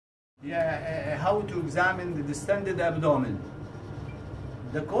Yeah, how to examine the distended abdomen.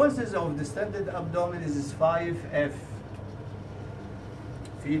 The causes of distended abdomen is 5F.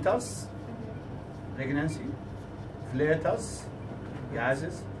 Fetus, pregnancy, flatus,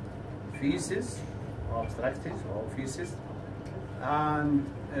 gases, feces, or obstructives, or feces, and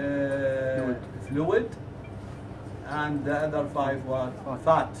fluid, and the other 5 what?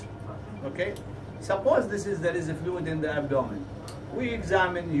 Fat. Okay? Suppose there is a fluid in the abdomen. We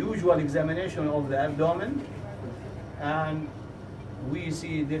examine, usual examination of the abdomen, and we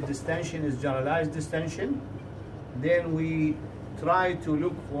see the distension is generalized distension. Then we try to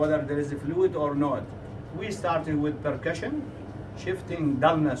look whether there is a fluid or not. We started with percussion, shifting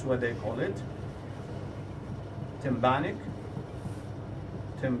dullness, what they call it, tympanic,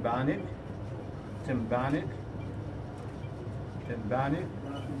 tympanic, tympanic, tympanic,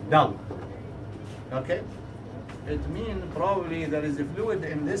 dull. Okay? It means probably there is a fluid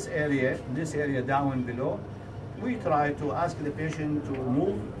in this area down below. We try to ask the patient to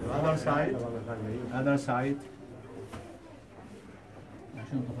move the other side,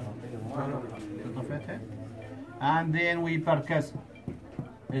 and then we percuss.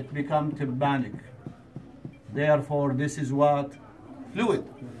 It becomes tympanic. Therefore, this is what? Fluid.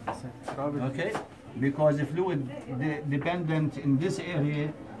 Okay? Because the fluid dependent in this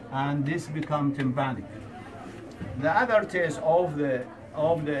area, and this becomes tympanic. The other test of the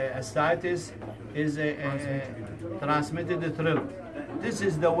ascites is a transmitted thrill. This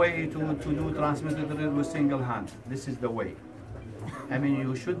is the way to do transmitted thrill with single hand. This is the way. I mean,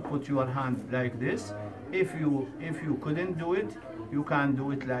 you should put your hand like this. If you couldn't do it, you can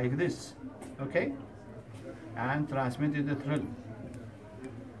do it like this. Okay? And transmitted thrill.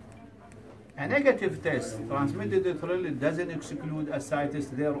 A negative test, transmitted thrill, it doesn't exclude ascites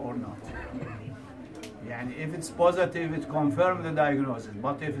there or not. Yani if it's positive, it confirms the diagnosis.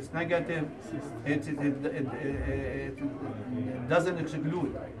 But if it's negative, it doesn't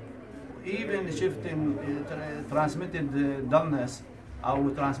exclude. Even shifting transmitted dullness, or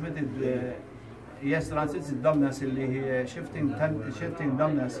transmitted transmitted dullness, shifting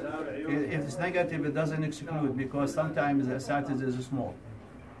dullness, if it's negative, it doesn't exclude, because sometimes the ascites is small.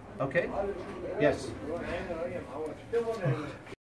 Okay? Yes.